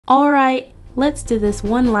Alright, let's do this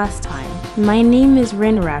one last time. My name is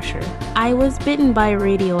Rinrasher. I was bitten by a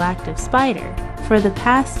radioactive spider. For the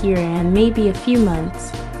past year and maybe a few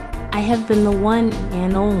months, I have been the one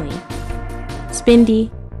and only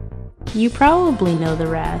Spindy. You probably know the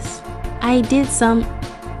rest. I did some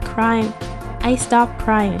crime. I stopped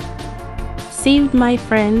crime, saved my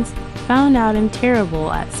friends, found out I'm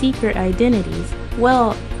terrible at secret identities.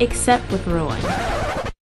 Well, except with Rowan.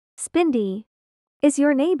 Spindy is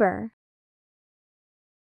your neighbor.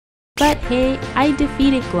 But hey, I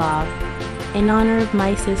defeated Glob in honor of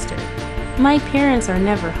my sister. My parents are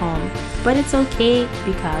never home, but it's okay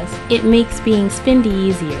because it makes being Spindy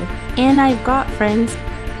easier. And I've got friends,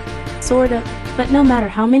 sorta. But no matter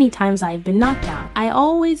how many times I've been knocked down, I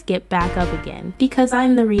always get back up again because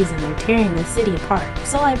I'm the reason they're tearing the city apart.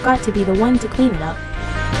 So I've got to be the one to clean it up.